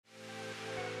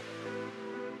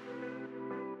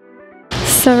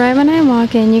So right when I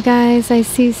walk in, you guys, I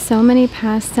see so many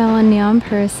pastel and neon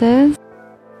purses.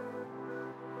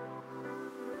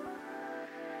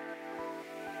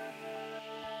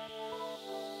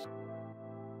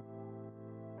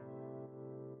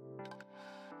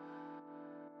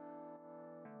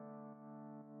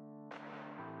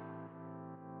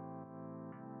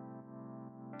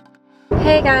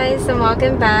 Hey guys, and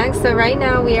welcome back. So right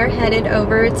now we are headed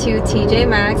over to TJ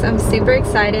Maxx. I'm super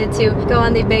excited to go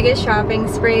on the biggest shopping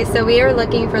spree. So we are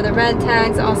looking for the red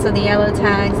tags, also the yellow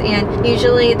tags, and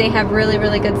usually they have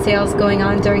really good sales going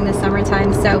on during the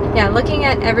summertime. So yeah, looking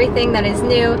at everything that is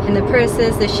new, and the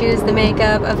purses, the shoes, the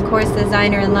makeup, of course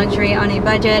designer and luxury on a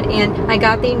budget. And I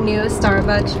got the new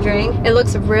Starbucks drink. It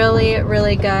looks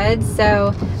really good,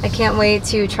 so I can't wait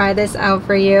to try this out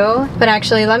for you. But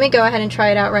actually, let me go ahead and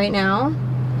try it out right now.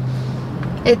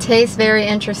 It tastes very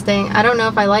interesting. I don't know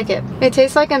if I like it. It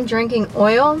tastes like I'm drinking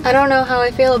oil. I don't know how I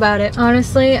feel about it.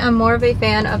 Honestly, I'm more of a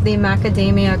fan of the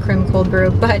macadamia cream cold brew,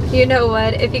 but you know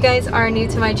what? If you guys are new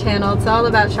to my channel, it's all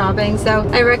about shopping, so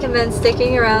I recommend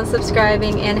sticking around,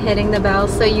 subscribing, and hitting the bell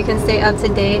so you can stay up to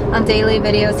date on daily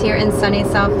videos here in sunny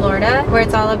South Florida, where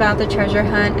it's all about the treasure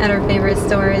hunt at our favorite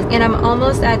stores. And I'm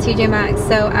almost at TJ Maxx,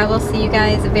 so I will see you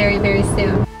guys very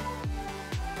soon.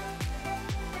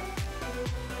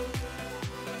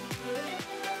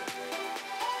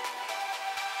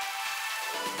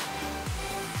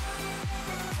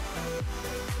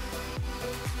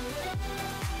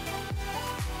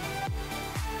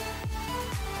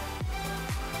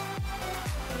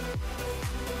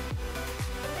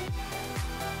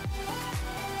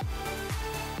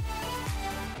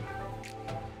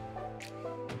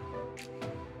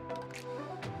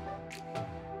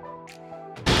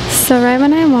 So right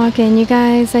when I walk in, you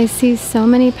guys, I see so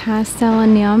many pastel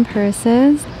and neon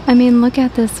purses. I mean, look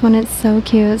at this one, it's so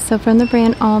cute. So from the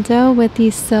brand Aldo with the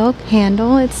silk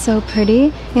handle, it's so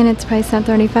pretty, and it's priced at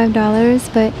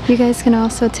 $35, but you guys can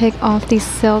also take off the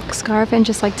silk scarf and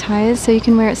just like tie it, so you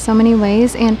can wear it so many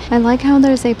ways. And I like how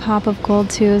there's a pop of gold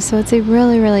too, so it's a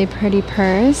really pretty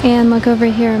purse. And look over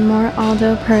here, more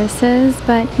Aldo purses,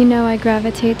 but you know I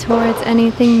gravitate towards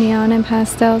anything neon and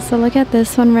pastel. So look at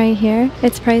this one right here,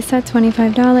 it's priced at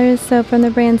 $25. So from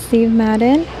the brand Steve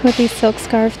Madden with the silk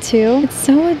scarf too. It's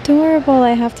so adorable.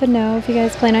 I have to know if you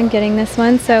guys plan on getting this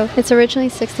one. So it's originally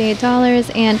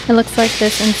 $68, and it looks like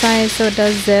this inside, so it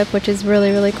does zip, which is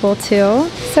really cool too.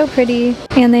 So pretty.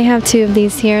 And they have two of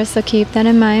these here, so keep that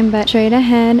in mind. But straight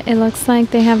ahead, it looks like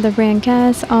they have the brand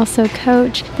Guess, also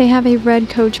Coach. They have a red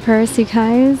Coach purse, you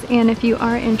guys, and if you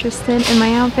are interested in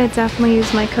my outfit, definitely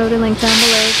use my code and link down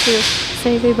below to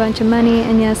save a bunch of money.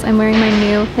 And yes, I'm wearing my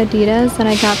new Adidas that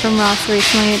I got from Ross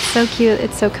recently. It's so cute,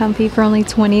 it's so comfy for only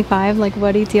 $25. Like,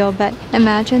 what a deal. But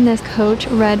imagine this Coach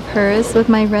red purse with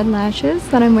my red lashes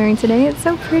that I'm wearing today. It's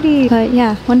so pretty. But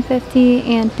yeah, $150,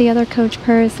 and the other Coach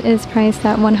purse is priced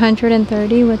at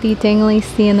 $130 with the dangly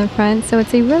C in the front. So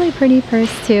it's a really pretty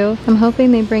purse too. I'm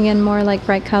hoping they bring in more like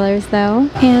bright colors though.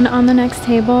 And on the next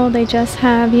table, they just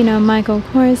have, you know, Michael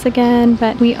Kors again,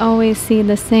 but we always see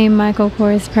the same Michael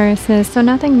Kors purses. So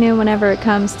nothing new whenever it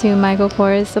comes to Michael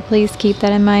Kors, so please keep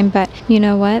that in mind. But you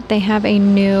know what? They have a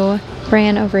new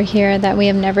brand over here that we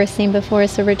have never seen before.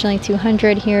 So originally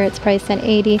 $200, here it's priced at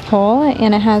 $80 whole,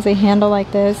 and it has a handle like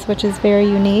this, which is very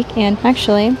unique. And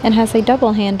actually it has a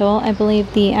double handle. I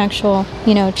believe the actual,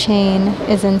 you know, chain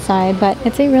is inside, but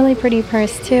it's a really pretty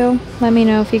purse too. Let me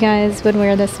know if you guys would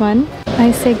wear this one.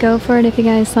 I say go for it if you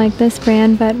guys like this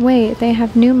brand. But wait, they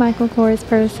have new Michael Kors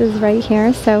purses right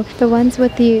here. So the ones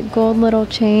with the gold little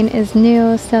chain is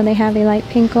new, so they have a light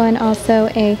pink one, also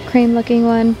a cream looking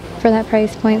one for that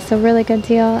price point, so really good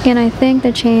deal. And I think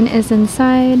the chain is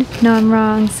inside. No, I'm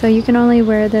wrong. So you can only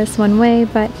wear this one way,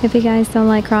 but if you guys don't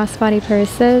like crossbody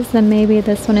purses, then maybe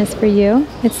this one is for you.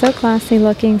 It's so classy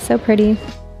looking, so pretty.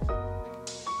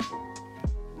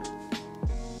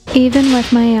 Even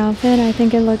with my outfit, I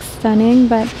think it looks stunning,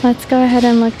 but let's go ahead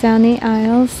and look down the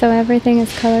aisles. So everything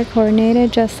is color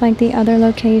coordinated just like the other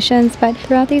locations, but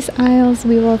throughout these aisles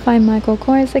we will find Michael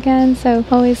Kors again, so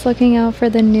always looking out for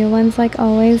the new ones like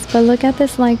always. But look at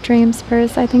this Like Dreams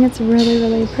purse. I think it's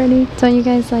really pretty. Don't you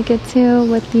guys like it too,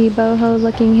 with the boho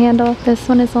looking handle? This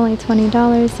one is only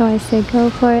 $20, so I say go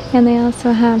for it. And they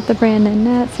also have the brand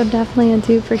Nanette, so definitely a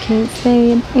dupe for Kate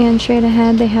Spade. And straight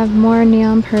ahead they have more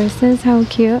neon purses. How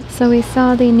cute. cute. So we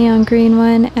saw the neon green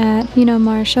one at,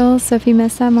 Marshall's. So if you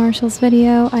missed that Marshall's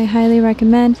video, I highly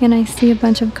recommend. And I see a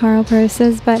bunch of Carl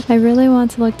purses, but I really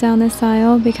want to look down this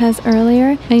aisle because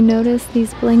earlier I noticed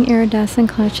these bling iridescent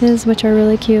clutches, which are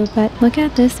really cute. But look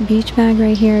at this beach bag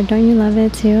right here. Don't you love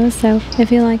it too? So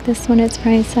if you like this one, it's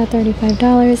priced at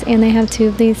 $35, and they have two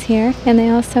of these here. And they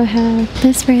also have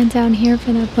this brand down here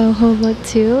for that boho look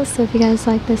too. So if you guys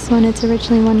like this one, it's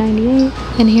originally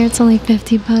 $198, and here it's only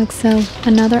 $50. So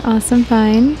another awesome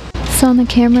find. So on the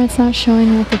camera it's not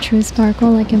showing like the true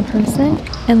sparkle like in person.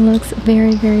 It looks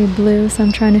very, very blue, so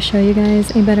I'm trying to show you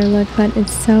guys a better look, but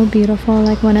it's so beautiful.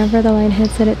 Like whenever the light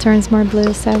hits it, it turns more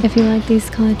blue. So if you like these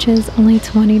clutches, only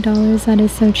 $20. That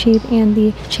is so cheap, and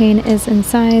the chain is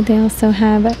inside. They also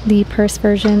have the purse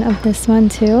version of this one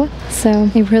too, so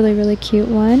a really, really cute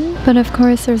one. But of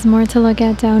course there's more to look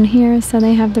at down here. So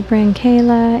they have the brand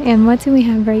Kayla, and what do we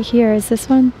have right here? Is this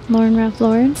one Lauren Ralph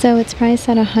Lauren? So it's priced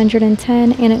at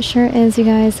 $110, and it sure is, you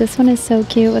guys. This one is so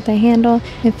cute with the handle.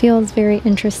 It feels very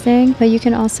interesting, but you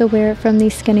can also wear it from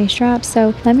these skinny straps.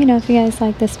 So let me know if you guys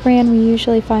like this brand. We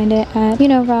usually find it at,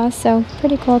 Ross, so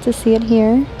pretty cool to see it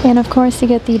here. And of course you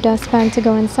get the dust bag to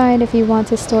go inside if you want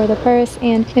to store the purse.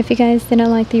 And if you guys didn't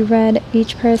like the red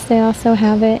beach purse, they also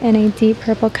have it in a deep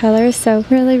purple color, so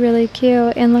really, really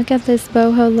cute. And look at this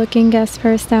boho looking guest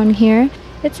purse down here.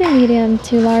 It's a medium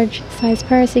to large size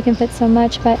purse. You can fit so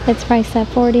much, but it's priced at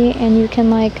 $40, and you can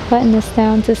like button this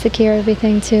down to secure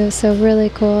everything too, so really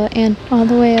cool. And all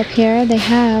the way up here they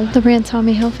have the brand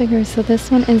Tommy Hilfiger. So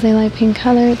this one is a light pink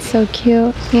color. It's so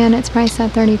cute, and it's priced at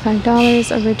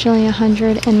 $35, originally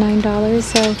 $109.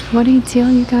 So what a deal,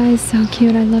 you guys. So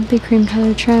cute. I love the cream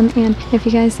color trim, and if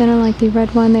you guys didn't like the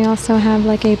red one, they also have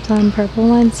like a plum purple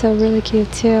one, so really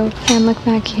cute too. And look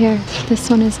back here, this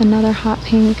one is another hot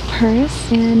pink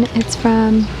purse, and it's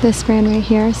from this brand right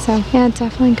here. So yeah,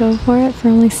 definitely go for it for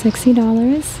only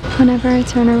 $60. Whenever I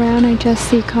turn around, I just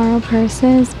see Carl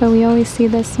purses, but we always see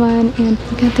this one. And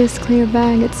look at this clear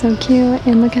bag. It's so cute.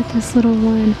 And look at this little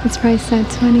one. It's priced at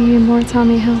 $20. More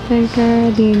Tommy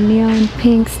Hilfiger, the neon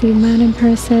pink Steve Madden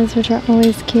purses, which are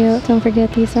always cute. Don't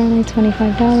forget, these are only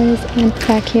 $25. And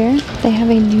back here they have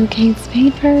a new Kate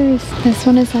Spade purse. This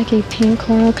one is like a pink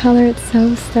coral color. It's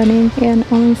so stunning, and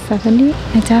only $70.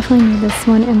 I definitely need this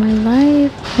one in my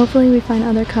life. Hopefully we find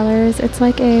other colors. It's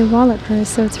like a wallet purse,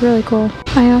 so it's really cool.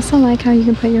 I also like how you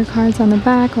can put your cards on the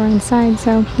back or inside,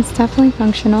 so it's definitely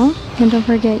functional. And don't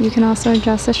forget, you can also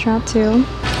adjust the strap too.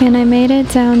 And I made it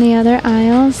down the other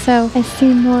aisle, so I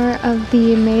see more of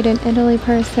the made in Italy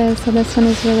purses. So this one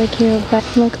is really cute, but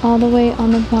look all the way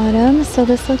on the bottom. So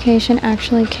this location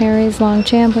actually carries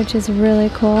Longchamp, which is really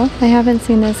cool. I haven't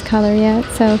seen this color yet,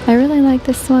 so I really like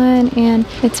this one, and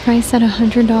it's priced at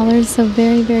 $100, so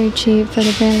very, very cheap for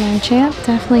the brand Longchamp.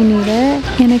 Definitely need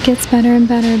it. And it gets better and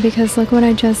better because look what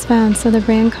I just found. So the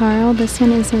brand Carl, this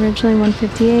one is originally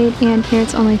 $158, and here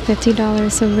it's only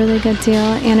 $50, so really good deal.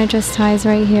 And it just ties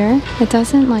right here. It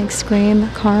doesn't like scream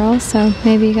Carl, so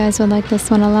maybe you guys would like this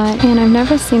one a lot. And I've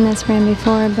never seen this brand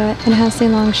before, but it has a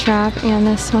long strap, and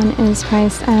this one is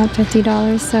priced at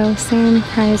 $50, so same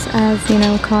price as,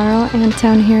 Carl. And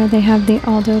down here they have the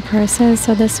Aldo purses.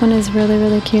 So this one is really,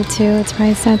 really cute too. It's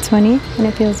priced at $20, and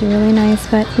it feels really nice.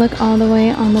 But look all the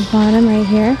way on the bottom right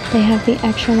here. They have the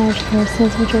extra large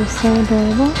purses, which are so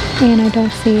adorable, and I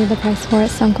don't see the price for it,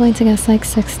 so I'm going to guess like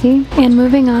 $60. And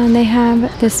moving on, they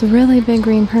have this really big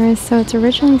green purse. So it's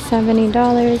originally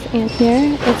 $70, and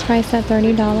here it's priced at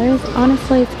 $30.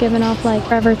 Honestly, it's given off like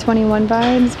Forever 21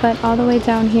 vibes. But all the way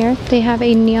down here they have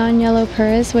a neon yellow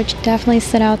purse, which definitely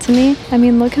stood out to me. I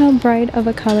mean, look how bright of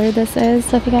a color this is.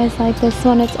 So if you guys like this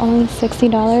one, it's only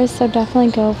 $60, so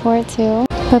definitely go for it too.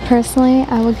 But personally,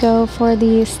 I would go for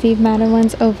the Steve Madden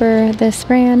ones over this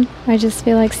brand. I just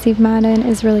feel like Steve Madden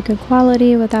is really good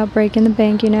quality without breaking the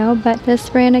bank, But this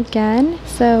brand again,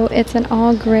 so it's an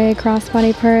all gray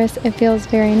crossbody purse. It feels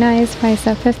very nice, priced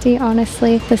at $50.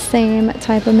 Honestly, the same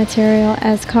type of material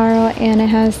as Carl, and it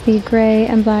has the gray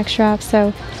and black straps.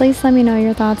 So please let me know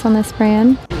your thoughts on this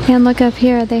brand. And look up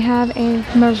here, they have a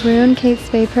maroon Kate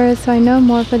Spade purse. So I know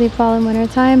more for the fall and winter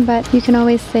time, but you can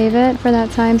always save it for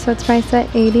that time. So it's priced at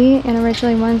 $80 and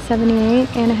originally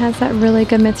 $178, and it has that really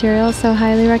good material, so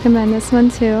highly recommend this one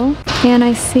too. And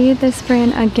I see this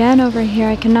brand again over here.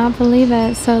 I cannot believe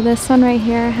it. So this one right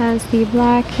here has the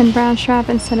black and brown strap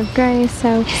instead of gray,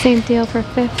 so same deal for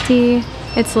 $50.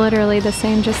 It's literally the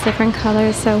same, just different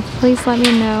colors. So please let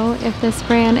me know if this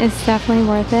brand is definitely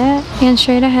worth it. And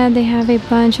straight ahead, they have a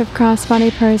bunch of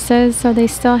crossbody purses. So they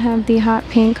still have the hot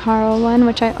pink Carl one,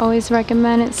 which I always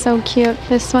recommend. It's so cute.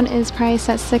 This one is priced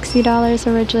at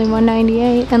 $60, originally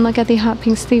 $198. And look at the hot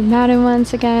pink Steve Madden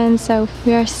ones again. So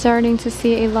we are starting to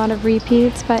see a lot of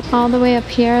repeats. But all the way up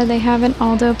here, they have an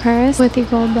Aldo purse with the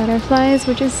gold butterflies,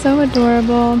 which is so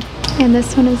adorable. And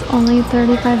this one is only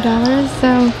 $35,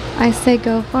 so I say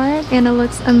go for it. And it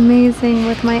looks amazing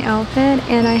with my outfit,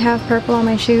 and I have purple on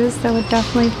my shoes, so it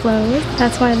definitely flows.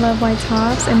 That's why I love white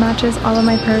tops. It matches all of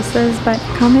my purses. But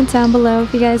comment down below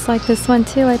if you guys like this one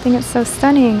too. I think it's so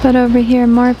stunning. But over here,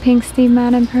 more pink Steve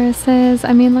Madden purses.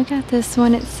 I mean, look at this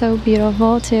one. It's so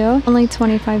beautiful too. Only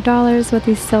 $25 with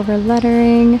the silver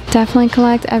lettering. Definitely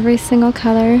collect every single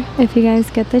color if you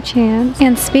guys get the chance.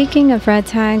 And speaking of red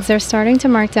tags, they're starting to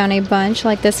mark down a bunch.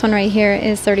 Like this one right here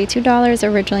is $32,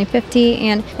 originally $50,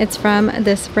 and it's from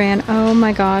this brand. Oh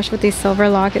my gosh, with the silver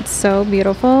lock, it's so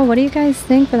beautiful. What do you guys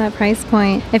think for that price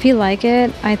point? If you like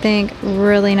it, I think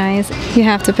really nice. You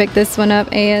have to pick this one up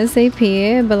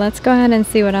ASAP. But let's go ahead and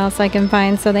see what else I can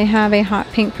find. So they have a hot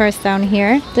pink purse down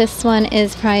here. This one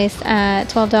is priced at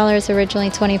 $12,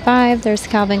 originally $25. There's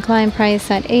Calvin Klein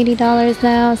priced at $80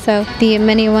 now. So the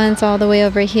mini ones all the way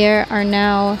over here are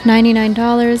now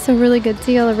 $99. A really good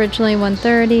deal, originally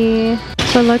 $130.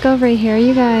 But look over here,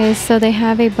 you guys. So they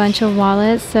have a bunch of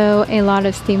wallets. So a lot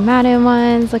of Steve Madden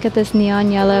ones. Look at this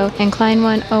neon yellow and Klein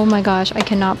one. Oh my gosh, I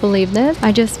cannot believe this.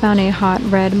 I just found a hot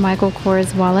red Michael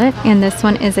Kors wallet, and this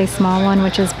one is a small one,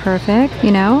 which is perfect.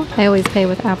 You know, I always pay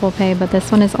with Apple Pay, but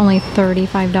this one is only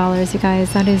 $35, you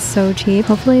guys. That is so cheap.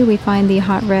 Hopefully we find the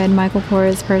hot red Michael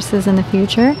Kors purses in the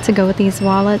future to go with these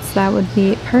wallets. That would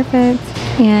be perfect.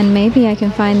 And maybe I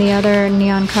can find the other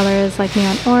neon colors like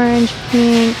neon orange,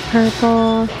 pink, purple.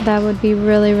 That would be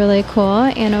really, really cool.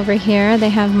 And over here they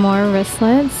have more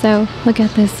wristlets. So look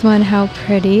at this one, how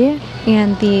pretty.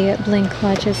 And the bling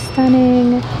clutch is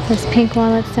stunning. There's pink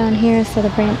wallets down here, so the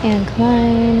brand Anne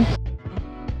Klein.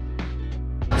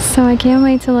 So I can't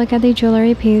wait to look at the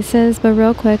jewelry pieces, but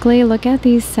real quickly, look at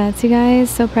these sets, you guys.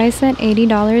 So priced at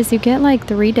 $80, you get like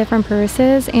 3 different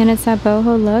purses, and it's that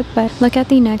boho look. But look at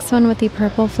the next one with the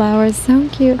purple flowers, so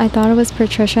cute. I thought it was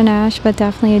Patricia Nash, but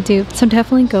definitely a dupe, so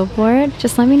definitely go for it.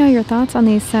 Just let me know your thoughts on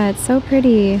these sets, so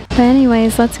pretty. But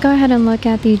anyways, let's go ahead and look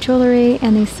at the jewelry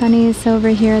and the sunnies. So over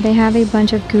here, they have a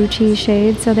bunch of Gucci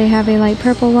shades. So they have a light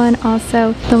purple one.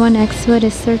 Also, the one next to it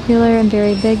is circular and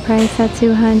very big, priced at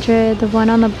 $200. The one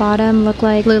on the bottom look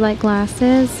like blue light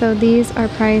glasses, so these are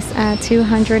priced at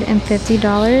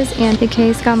 $250, and the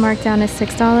case got marked down to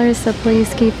 $6, so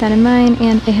please keep that in mind.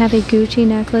 And they have a Gucci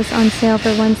necklace on sale for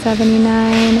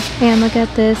 $179. And look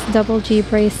at this double G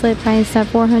bracelet priced at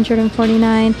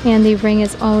 $449, and the ring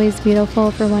is always beautiful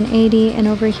for $180. And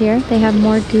over here they have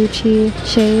more Gucci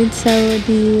shades. So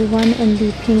the one in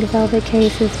the pink velvet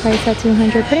case is priced at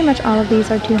 $200. Pretty much all of these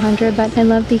are $200, but I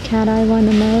love the cat eye one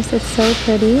the most. It's so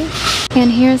pretty. And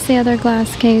here's the other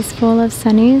glass case full of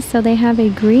sunnies. So they have a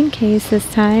green case this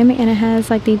time, and it has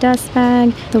like the dust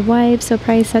bag, the wipes, so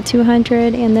priced at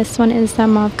 $200. And this one is that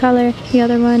mauve color. The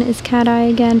other one is cat eye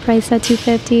again, priced at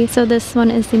 $250. So this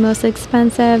one is the most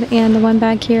expensive, and the one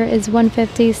back here is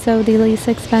 $150, so the least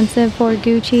expensive for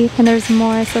Gucci. And there's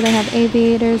more. So they have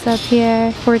aviators up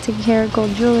here, 14 karat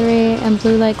gold jewelry, and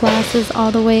blue light glasses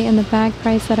all the way in the back,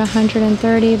 priced at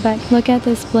 $130. But look at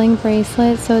this bling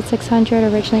bracelet. So it's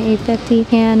 $600, originally $850.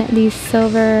 And the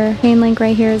silver chain link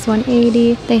right here is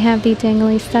 $180. They have the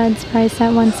dangly studs priced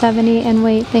at $170. And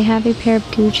wait, they have a pair of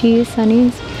Gucci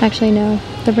sunnies. Actually, no.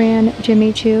 The brand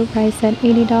Jimmy Choo priced at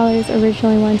 $80,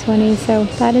 originally $120. So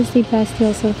that is the best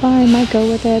deal so far. I might go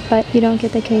with it, but you don't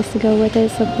get the case to go with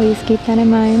it, so please keep that in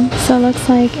mind. So it looks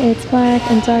like it's black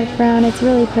and dark brown. It's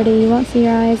really pretty. You won't see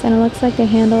your eyes, and it looks like the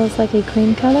handle is like a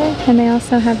cream color. And they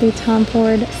also have the Tom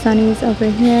Ford sunnies over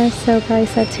here, so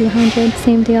priced at $200.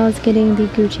 Same deal as getting the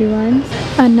Gucci ones.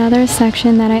 Another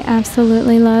section that I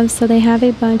absolutely love. So they have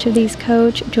a bunch of these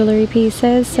Coach jewelry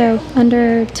pieces, so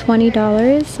under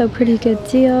 $20, so pretty good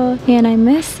deal. And I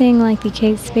miss seeing like the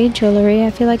Kate Spade jewelry.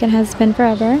 I feel like it has been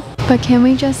forever. But can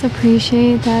we just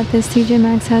appreciate that this TJ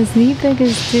Maxx has the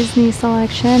biggest Disney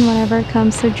selection whenever it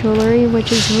comes to jewelry,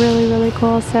 which is really, really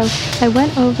cool. So I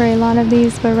went over a lot of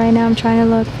these, but right now I'm trying to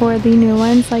look for the new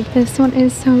ones. Like this one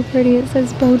is so pretty. It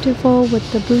says Beautiful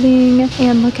with the bling.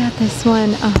 And look at this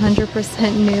one,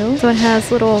 100% new. So it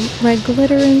has little red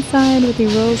glitter inside with the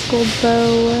rose gold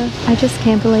bow. I just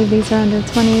can't believe these are under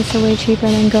 20, so way cheaper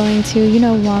than going to, you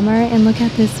know, Walmart. And look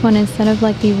at this one, instead of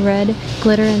like the red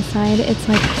glitter inside, it's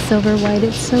like silver over white.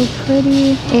 It's so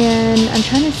pretty. And I'm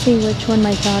trying to see which one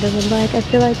my daughter would like. I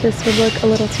feel like this would look a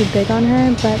little too big on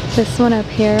her, but this one up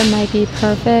here might be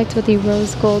perfect with the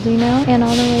rose gold, you know. And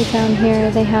all the way down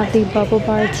here they have the bubble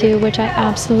bar too, which I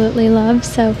absolutely love.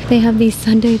 So they have the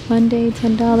Sunday Funday,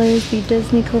 $10, the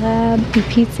Disney collab, the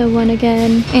pizza one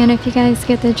again. And if you guys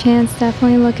get the chance,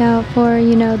 definitely look out for,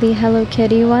 you know, the Hello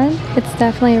Kitty one. It's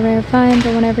definitely a rare find,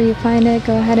 but whenever you find it,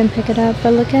 go ahead and pick it up.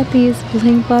 But look at these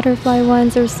bling butterfly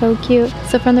ones, are so cute.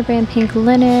 So from the brand Pink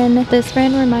Linen, this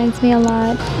brand reminds me a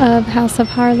lot of House of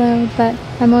Harlow, but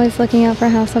I'm always looking out for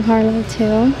House of Harlow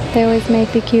too. They always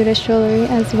make the cutest jewelry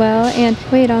as well. And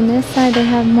wait, on this side they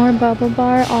have more bubble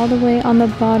bar all the way on the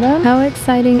bottom. How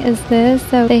exciting is this?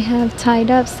 So they have tied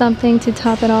up something to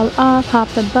top it all off. Pop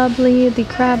the bubbly, the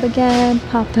crab again,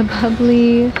 pop the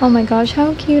bubbly. Oh my gosh,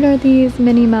 how cute are these?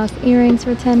 Minnie Mouse earrings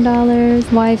for $10.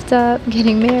 Wifed up,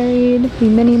 getting married. The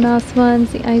Minnie Mouse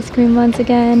ones, the ice cream ones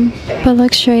again. But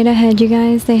look straight ahead, you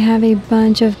guys. They have a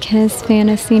bunch of Kiss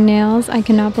Fantasy nails. I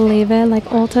cannot believe it. Like,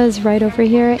 Ulta is right over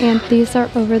here, and these are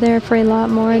over there for a lot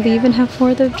more. They even have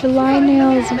 4th of July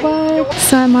nails. What?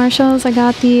 So at Marshall's, I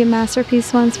got the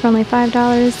Masterpiece ones for only $5.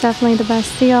 Definitely the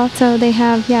best deal. So they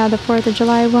have, yeah, the 4th of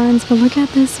July ones. But look at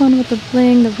this one with the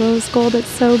bling, the rose gold. It's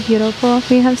so beautiful.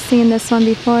 We have seen this one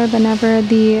before, but never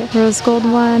the rose gold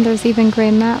one. There's even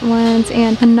gray matte ones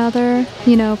and another,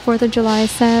 you know, 4th of July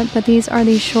set. But these are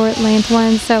the short length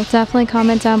ones. So definitely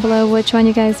comment down below which one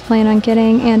you guys plan on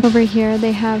getting. And over here,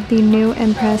 they have the new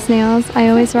Impress nails. I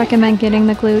always recommend getting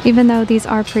the glue, even though these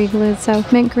are pre-glued. So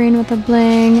mint green with the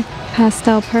bling,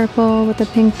 pastel purple with the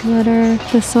pink glitter.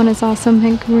 This one is also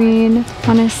mint green.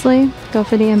 Honestly, go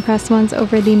for the Impress ones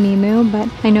over the Mimu, but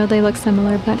I know they look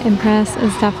similar, but Impress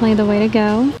is definitely the way to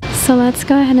go. So let's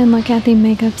go ahead and look at the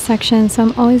makeup section. So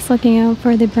I'm always looking out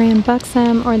for the brand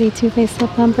Buxom or the Too Faced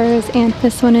lip plumpers, and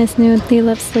this one is new, the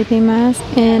lip sleeping mask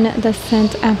in the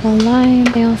scent Apple Lime.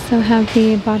 They also have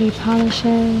the body polishes,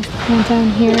 and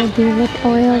down here the lip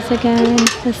oils again.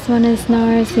 This one is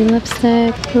NARS, the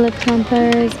lipstick, lip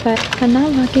plumpers, but I'm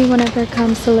not lucky whenever it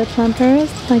comes to lip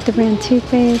plumpers like the brand Too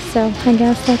Faced, so I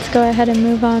guess let's go ahead and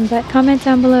move on. But comment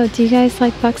down below, do you guys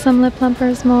like Buxom lip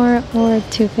plumpers more or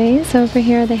Too Faced? So over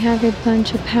here they have a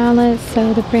bunch of palettes.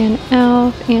 So the brand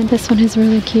Elf, and this one is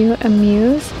really cute,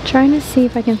 Amuse. Trying to see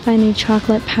if I can find the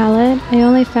chocolate palette. I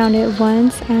only found it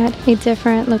once at a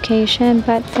different location,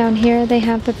 but down here they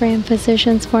have the brand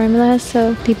Physicians Formula.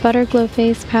 So the Butter Glow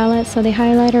Face palette, so the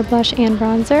highlighter, blush, and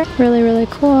bronzer. Really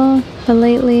cool. But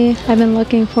lately I've been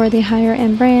looking for the higher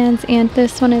end brands, and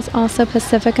this one is also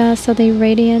Pacifica, so the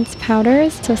Radiance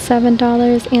powders, so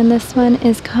 $7. And this one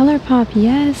is ColourPop.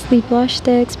 Yes, the blush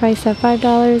sticks priced at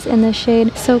 $5 in the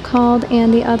shade So Called,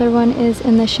 and the other one is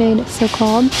in the shade So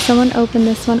Called. Someone opened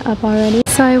this one up already.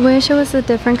 So I wish it was a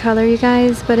different color, you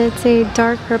guys, but it's a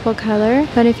dark purple color.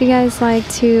 But if you guys like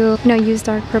to, you know, use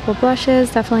dark purple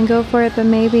blushes, definitely go for it. But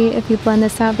maybe if you blend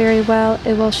this out very well,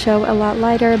 it will show a lot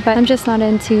lighter. But I'm just not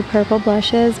into purple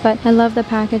blushes, but I love the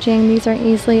packaging. These are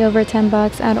easily over 10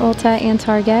 bucks at Ulta and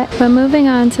Target. But moving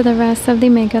on to the rest of the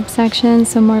makeup section,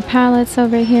 some more palettes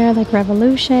over here like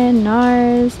Revolution,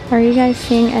 NARS. Are you guys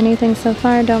seeing anything so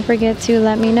far? Don't forget to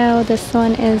let me know. This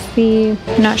one is the,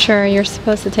 I'm not sure, you're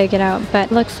supposed to take it out,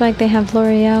 but looks like they have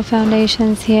L'Oreal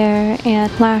foundations here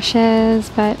and lashes,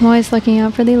 but I'm always looking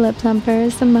out for the lip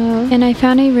plumpers the most. And I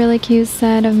found a really cute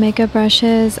set of makeup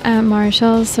brushes at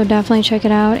Marshall's, so definitely check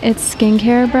it out. It's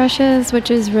skincare brushes,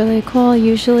 which is really cool.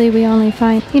 Usually we only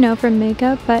find, you know, for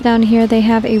makeup, but down here they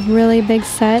have a really big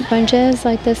set. Sponges,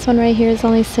 like this one right here is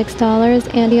only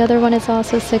 $6, and the other one is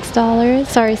also $6.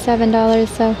 Sorry, $7.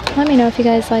 So let me know if you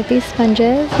guys like these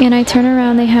sponges. And I turn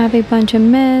around, they have a bunch of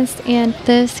mist, and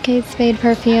this Kate Spade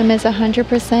perfume is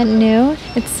 100% new.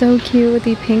 It's so cute with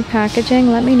the pink packaging.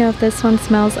 Let me know if this one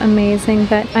smells amazing,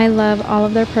 but I love all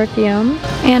of their perfume.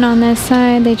 And on this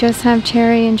side they just have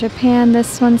Cherry in Japan.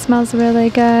 This one smells really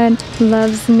good.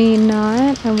 Loves Me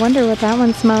Not. I wonder what that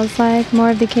one smells like. More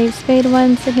of the Kate Spade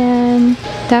ones again.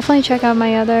 Definitely check out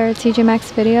my other TJ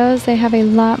Maxx videos. They have a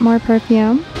lot more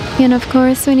perfume. And of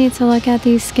course we need to look at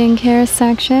the skincare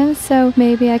section, so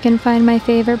maybe I can find my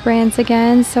favorite brands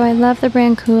again. So I love the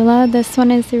brand Kula. This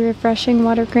one is the Refreshing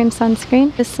Water Cream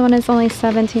Sunscreen. This one is only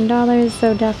 $17,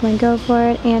 so definitely go for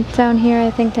it. And down here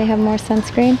I think they have more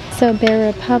sunscreen. So Bare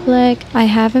Republic. I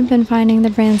haven't been finding the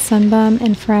brand Sunbum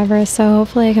in forever, so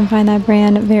hopefully I can find that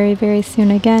brand very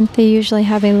soon again. They usually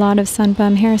have a lot of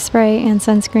Sunbum hairspray and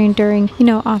sunscreen during, you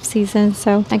know, know, off season,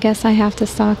 so I guess I have to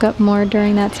stock up more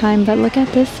during that time. But look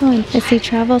at this one. It's the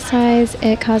travel size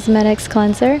It Cosmetics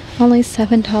cleanser, only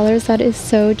 $7. That is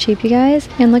so cheap, you guys.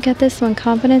 And look at this one,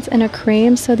 Confidence in a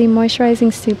Cream, so the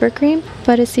moisturizing super cream,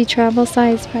 but it's the travel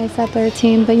size, priced at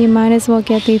 $13, but you might as well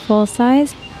get the full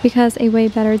size because a way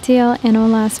better deal and it'll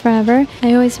last forever.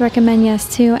 I always recommend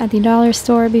Yes To at the dollar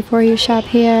store before you shop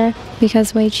here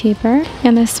because way cheaper.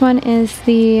 And this one is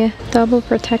the Double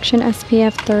Protection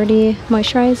SPF 30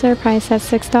 moisturizer, priced at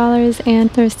 $6, and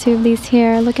there's two of these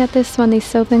here. Look at this one, the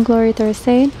Soap and Glory Thirst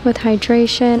Aid with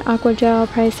hydration aqua gel,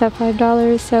 priced at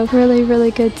 $5, so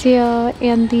really good deal.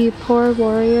 And the Pore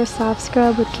Warrior soft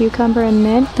scrub with cucumber and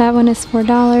mint, that one is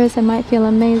 $4. It might feel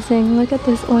amazing. Look at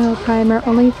this oil primer,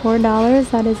 only $4.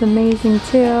 That is amazing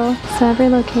too. So every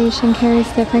location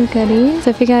carries different goodies. So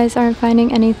if you guys aren't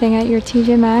finding anything at your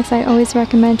TJ Maxx, I always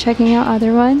recommend checking out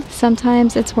other ones.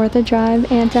 Sometimes it's worth a drive.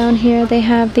 And down here they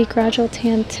have the Gradual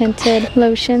Tan tinted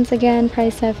lotions, again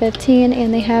priced at $15,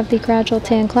 and they have the Gradual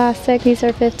Tan Classic. These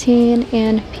are $15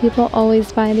 and people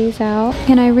always buy these out.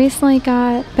 And I recently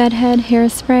got Bedhead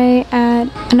hairspray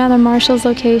at another Marshall's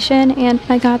location, and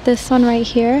I got this one right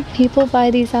here. People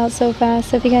buy these out so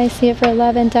fast, so if you guys see it for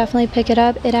 $11, definitely pick it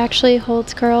up. It actually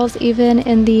holds curls even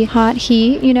in the hot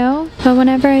heat, you know. But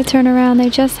whenever I turn around, they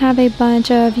just have a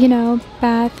bunch of, you know,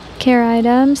 bath care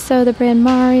items. So the brand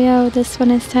Mario, this one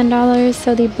is $10.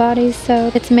 So the body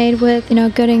soap, it's made with, you know,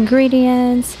 good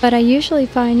ingredients. But I usually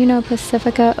find, you know,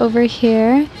 Pacifica over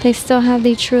here. They still have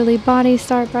the Truly Body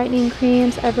Star brightening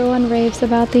creams. Everyone raves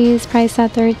about these, priced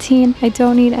at $13. I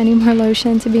don't need any more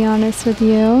lotion, to be honest with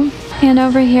you. And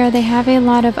over here they have a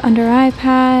lot of under eye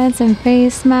pads and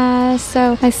face masks.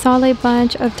 So I saw a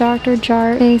bunch of Dr.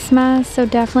 Jart face masks, so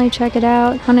definitely check it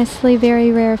out. Honestly,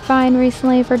 very rare find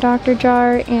recently for Dr.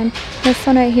 Jart. And this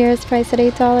one right here is priced at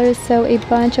 $8, so a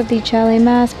bunch of the jelly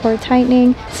mask pore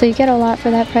tightening, so you get a lot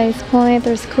for that price point.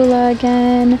 There's Kula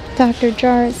again, Dr.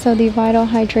 Jart, so the Vital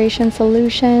Hydration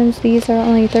Solutions, these are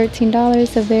only $13,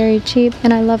 so very cheap.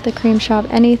 And I love the Cream Shop.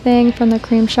 Anything from the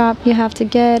Cream Shop you have to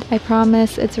get, I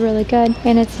promise, it's really good.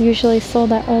 And it's usually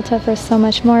sold at Ulta for so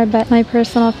much more, but my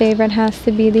personal favorite has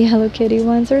to be the Hello Kitty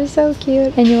ones. They're so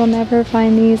cute, and you will never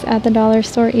find these at the dollar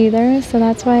store either, so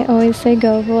that's why I always say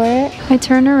go for it. I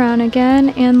turn around again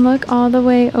and look all the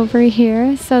way over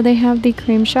here. So they have the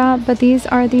Cream Shop, but these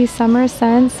are the summer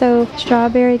scents, so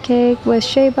strawberry cake with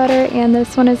shea butter, and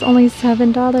this one is only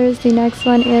 $7. The next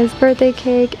one is birthday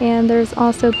cake, and there's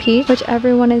also peach, which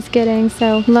everyone is getting,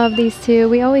 so love these two.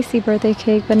 We always see birthday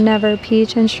cake but never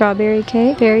peach and strawberry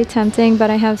cake. Very tempting, but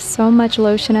I have so much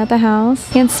lotion at the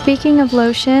house. And speaking of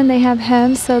lotion, they have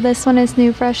hemp, so this one is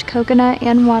New Fresh Coconut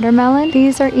and Watermelon.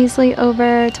 These are easily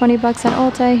over 20 bucks at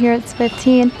Ulta. Here it's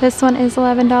 15. This one is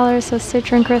 $11, so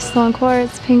Citron Crystal and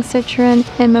Quartz, Pink Citron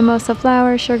and Mimosa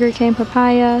Flower, Sugarcane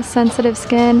Papaya, Sensitive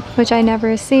Skin, which I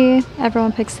never see.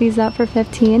 Everyone picks these up for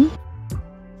 15.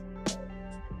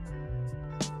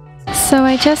 So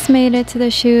I just made it to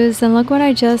the shoes, and look what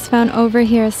I just found over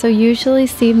here. So usually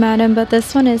Steve Madden, but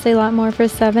this one is a lot more for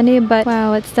 $70, but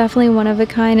wow, it's definitely one of a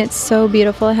kind. It's so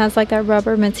beautiful. It has like that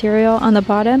rubber material on the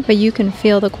bottom, but you can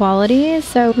feel the quality,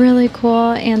 so really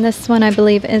cool. And this one I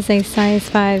believe is a size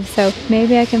 5, so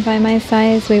maybe I can find my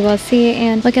size, we will see.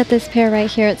 And look at this pair right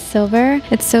here, it's silver.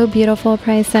 It's so beautiful,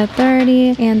 priced at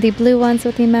 $30, and the blue ones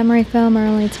with the memory foam are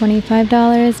only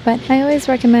 $25, but I always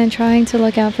recommend trying to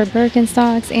look out for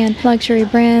Birkenstocks and luxury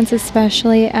brands,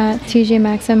 especially at TJ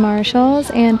Maxx and Marshalls,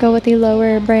 and go with the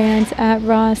lower brands at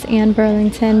Ross and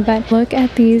Burlington. But look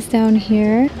at these down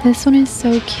here. This one is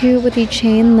so cute with the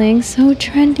chain link, so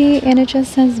trendy, and it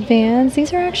just says Vans.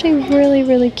 These are actually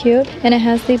really cute, and it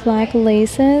has the black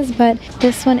laces, but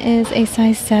this one is a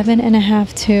size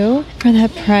 7.5 too for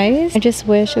that price. I just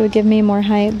wish it would give me more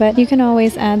height, but you can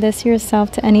always add this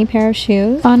yourself to any pair of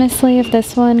shoes. Honestly, if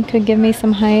this one could give me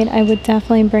some height, I would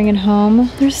definitely bring it home.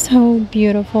 They're so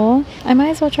beautiful. I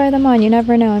might as well try them on. You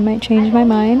never know, I might change my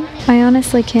mind. I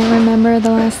honestly can't remember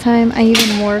the last time I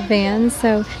even wore Vans,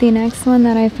 so the next one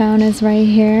that I found is right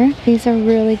here. These are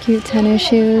really cute tennis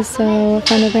shoes, so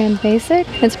from the brand Basic.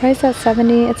 It's priced at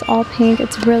 $70. It's all pink.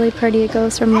 It's really pretty. It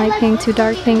goes from light pink to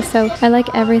dark pink, so I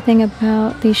like everything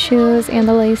about these shoes, and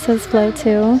the laces flow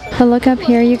too. But look up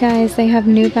here, you guys, they have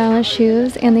New Balance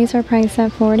shoes, and these are priced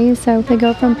at $40, so they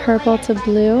go from purple to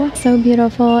blue. So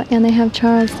beautiful. And they have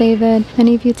Charles Davis David.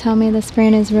 Many of you tell me this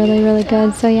brand is really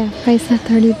good. So yeah, priced at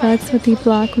 30 bucks with the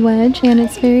black wedge, and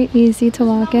it's very easy to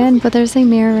walk in. But there's a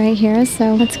mirror right here,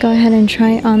 so let's go ahead and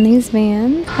try on these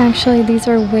Vans. Actually, these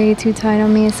are way too tight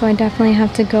on me, so I definitely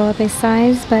have to go up a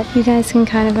size, but you guys can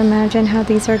kind of imagine how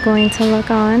these are going to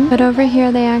look on. But over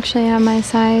here they actually have my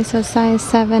size, so size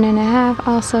 7.5,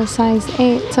 also size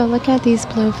 8. So look at these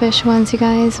bluefish ones, you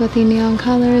guys, with the neon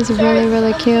colors.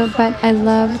 Really cute, but I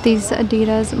love these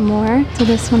Adidas more. So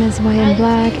this one is white and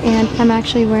black, and I'm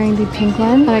actually wearing the pink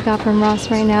one that I got from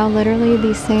Ross right now, literally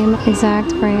the same exact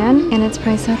brand, and it's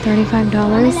priced at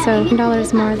 $35, so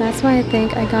 $10 more. That's why I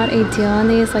think I got a deal on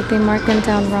these. Like, they marked them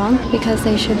down wrong because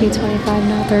they should be 25,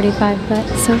 not 35, but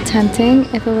so tempting.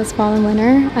 If it was fall and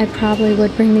winter, I probably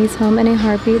would bring these home in a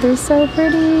heartbeat. They're so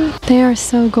pretty. They are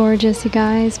so gorgeous, you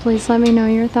guys. Please let me know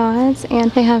your thoughts.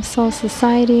 And they have Soul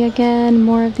Society again,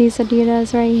 more of these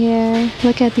Adidas right here.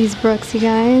 Look at these Brooks, you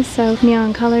guys. So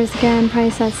neon colors again,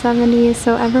 priced at $70.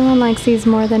 So everyone likes these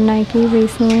more than Nike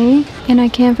recently. And I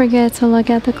can't forget to look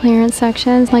at the clearance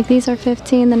sections. Like, these are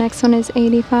 $15, the next one is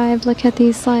 $85. Look at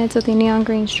these slides with the neon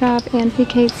green strap, and the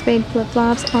Kate Spade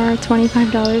flip-flops are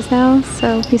 $25 now.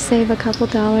 So you save a couple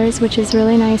dollars, which is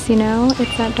really nice, you know.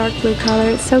 It's that dark blue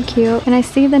color. It's so cute. And I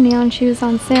see the neon shoes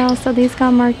on sale, so these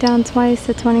got marked down twice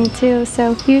to $22.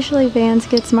 So usually Vans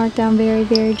gets marked down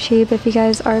very cheap if you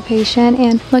guys are patient.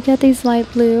 And look at these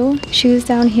light blue shoes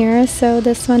down here. So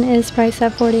this one is priced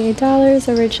at $48,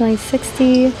 originally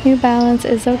 $60. New Balance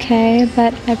is okay,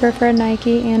 but I prefer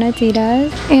Nike and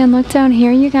Adidas. And look down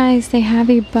here, you guys, they have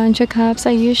a bunch of cups.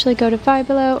 I usually go to Five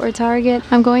Below or Target.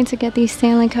 I'm going to get the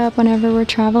Stanley Cup whenever we're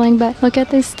traveling, but look at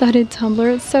this studded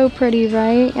tumbler. It's so pretty,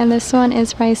 right? And this one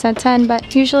is priced at $10,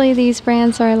 but usually these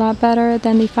brands are a lot better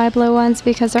than the Five Below ones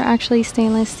because they're actually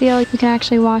stainless steel. You can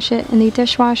actually wash it in the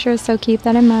dishwasher, so keep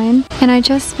that in mind. And I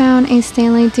just found a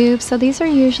Stanley dupe. So these are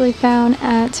usually found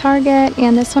at Target,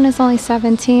 and this one is only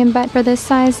 $17, but for this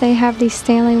size they have these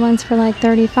Stanley ones for like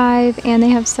 $35, and they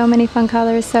have so many fun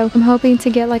colors, so I'm hoping to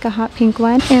get like a hot pink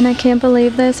one. And I can't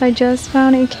believe this, I just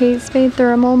found a Kate Spade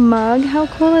thermal mug. How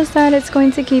cool is that? It's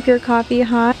going to keep your coffee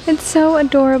hot. It's so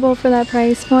adorable for that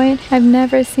price point. I've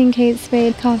never seen Kate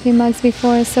Spade coffee mugs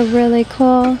before, so really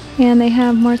cool. And they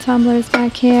have more tumblers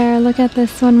back here. Look at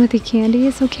this one with the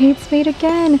candy. So Kate Spade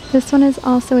again. This one is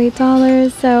also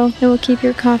 $8, so it will keep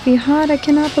your coffee hot. I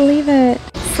cannot believe it.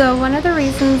 So one of the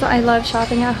reasons I love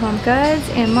shopping at HomeGoods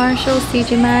and Marshalls,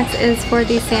 TJ Maxx is for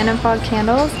the sand and fog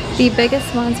candles. The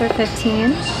biggest ones are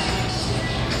 $15.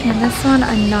 And this one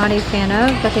I'm not a fan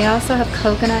of, but they also have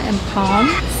coconut and palm.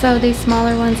 So these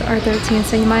smaller ones are $13,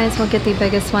 so you might as well get the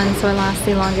biggest one so it lasts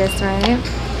the longest, right?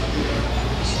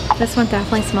 This one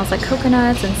definitely smells like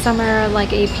coconuts and summer,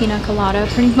 like a pina colada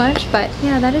pretty much. But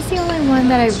yeah, that is the only one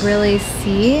that I really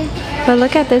see. But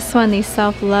look at this one, these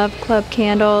Self-Love Club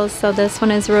candles. So this one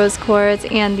is rose quartz,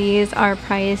 and these are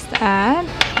priced at,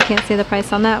 I can't see the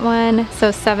price on that one,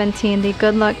 so $17. The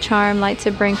Good Luck Charm, light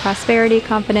to bring prosperity,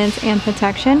 confidence, and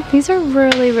protection. These are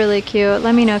really cute.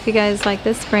 Let me know if you guys like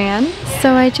this brand.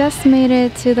 So I just made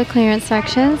it to the clearance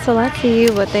section, so let's see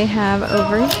what they have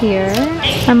over here.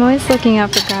 I'm always looking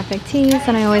out for graphic tees,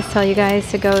 and I always tell you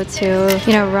guys to go to,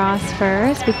 you know, Ross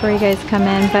first before you guys come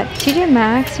in. But TJ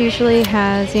Maxx usually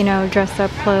has, you know, dress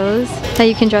up clothes that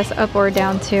you can dress up or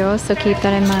down to, so keep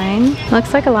that in mind.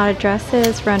 Looks like a lot of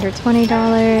dresses for under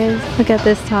 $20. Look at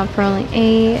this top for only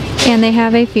 $8. And they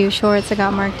have a few shorts that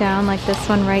got marked down, like this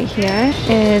one right here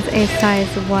is a size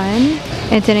 1.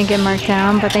 It didn't get marked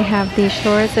down, but they have these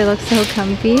shorts. They look so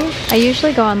comfy. I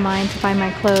usually go online to buy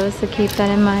my clothes, so keep that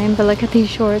in mind. But look at these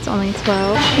shorts, only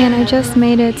 $12. And I just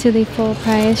made it to the full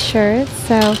price shirts.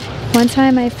 So one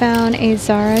time I found a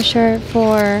Zara shirt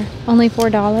for only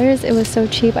 $4. It was so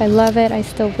cheap. I love it. I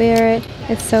still wear it.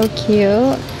 It's so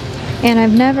cute. And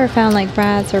I've never found like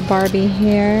Bratz or Barbie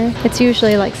here. It's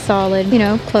usually like solid, you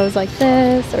know, clothes like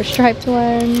this or striped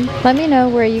ones. Let me know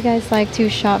where you guys like to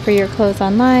shop for your clothes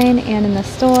online and in the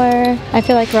store. I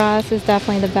feel like Ross is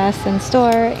definitely the best in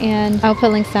store, and I'll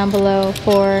put links down below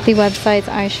for the websites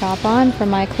I shop on for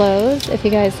my clothes if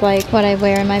you guys like what I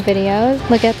wear in my videos.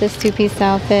 Look at this two-piece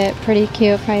outfit, pretty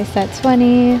cute, priced at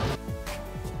 $20.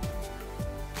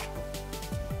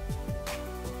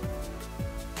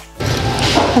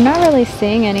 I'm not really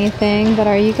seeing anything, but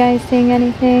are you guys seeing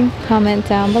anything? Comment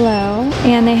down below.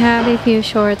 And they have a few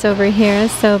shorts over here.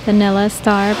 So Vanilla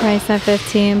Star, priced at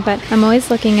 $15, but I'm always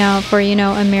looking out for, you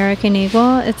know, American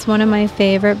Eagle. It's one of my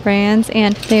favorite brands,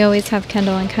 and they always have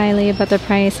Kendall and Kylie, but the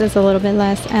price is a little bit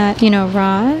less at, you know,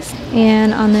 Ross.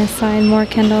 And on this side, more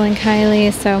Kendall and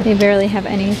Kylie, so they barely have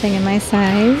anything in my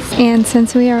size. And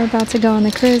since we are about to go on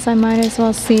the cruise, I might as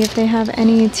well see if they have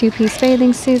any two-piece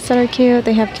bathing suits that are cute.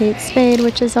 They have Kate Spade,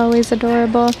 which is always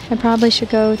adorable. I probably should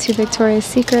go to Victoria's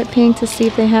Secret Pink to see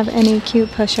if they have any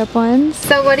cute push-up ones.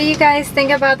 So what do you guys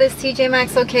think about this TJ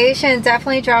Maxx location?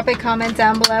 Definitely drop a comment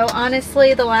down below.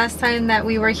 Honestly, the last time that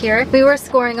we were here, we were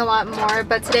scoring a lot more,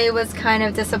 but today was kind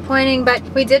of disappointing. But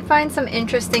we did find some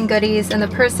interesting goodies in the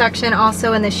purse section,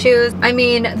 also in the shoes. I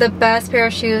mean, the best pair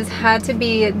of shoes had to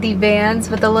be the Vans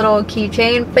with the little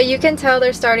keychain, but you can tell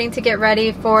they're starting to get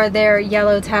ready for their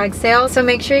yellow tag sale. So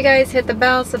make sure you guys hit the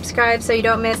bell, subscribe so you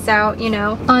don't miss out, you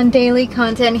know, on daily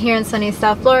content here in sunny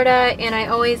South Florida. And I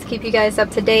always keep you guys up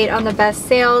to date on the best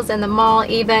sales in the mall,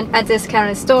 even at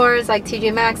discounted stores like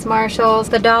TJ Maxx, Marshalls,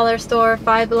 the dollar store,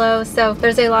 Five Below. So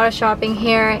there's a lot of shopping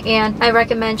here, and I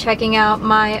recommend checking out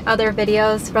my other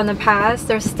videos from the past.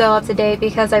 They're still up to date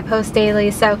because I post daily.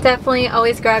 So definitely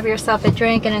always grab yourself a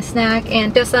drink and a snack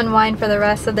and just unwind for the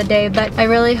rest of the day. But I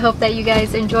really hope that you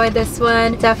guys enjoyed this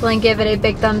one. Definitely give it a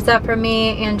big thumbs up for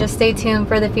me, and just stay tuned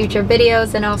for the future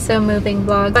videos and also moving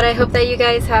vlogs. But I hope that you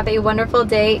guys have a wonderful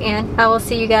day, and I will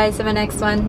see you guys in the next one.